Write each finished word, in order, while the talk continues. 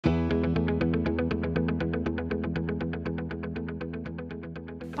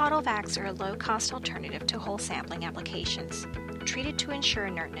Bottle-Vacs are a low-cost alternative to whole sampling applications. Treated to ensure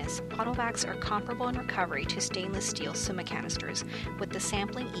inertness, Bottle-Vacs are comparable in recovery to stainless steel Summa canisters with the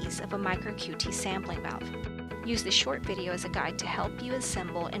sampling ease of a micro QT sampling valve. Use this short video as a guide to help you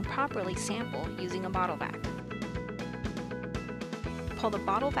assemble and properly sample using a Bottle-Vac. Pull the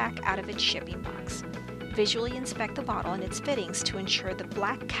Bottle-Vac out of its shipping box. Visually inspect the bottle and its fittings to ensure the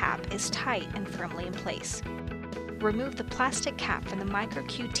black cap is tight and firmly in place. Remove the plastic cap from the micro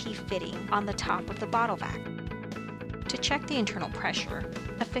QT fitting on the top of the Bottle-Vac. To check the internal pressure,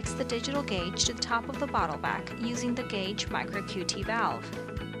 affix the digital gauge to the top of the Bottle-Vac using the gauge micro QT valve.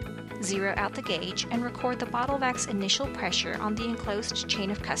 Zero out the gauge and record the Bottle-Vac's initial pressure on the enclosed chain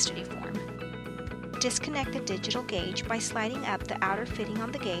of custody form. Disconnect the digital gauge by sliding up the outer fitting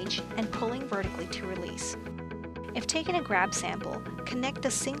on the gauge and pulling vertically to release. If taking a grab sample, connect the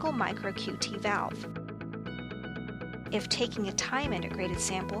single micro QT valve. If taking a time-integrated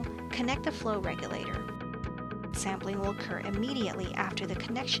sample, connect the flow regulator. Sampling will occur immediately after the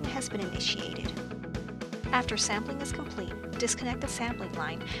connection has been initiated. After sampling is complete, disconnect the sampling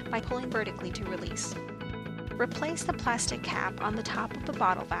line by pulling vertically to release. Replace the plastic cap on the top of the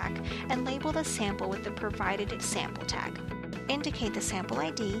Bottle-Vac and label the sample with the provided sample tag. Indicate the sample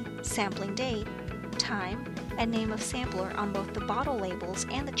ID, sampling date, time, and name of sampler on both the bottle labels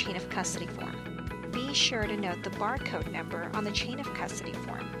and the chain of custody form. Be sure to note the barcode number on the chain of custody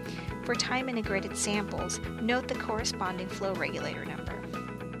form. For time-integrated samples, note the corresponding flow regulator number.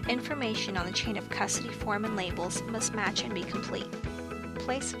 Information on the chain of custody form and labels must match and be complete.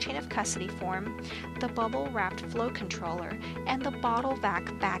 Place the chain of custody form, the bubble-wrapped flow controller, and the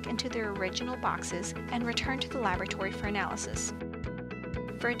Bottle-Vac back into their original boxes and return to the laboratory for analysis.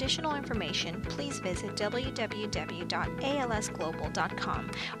 For additional information, please visit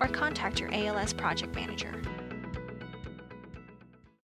www.alsglobal.com or contact your ALS project manager.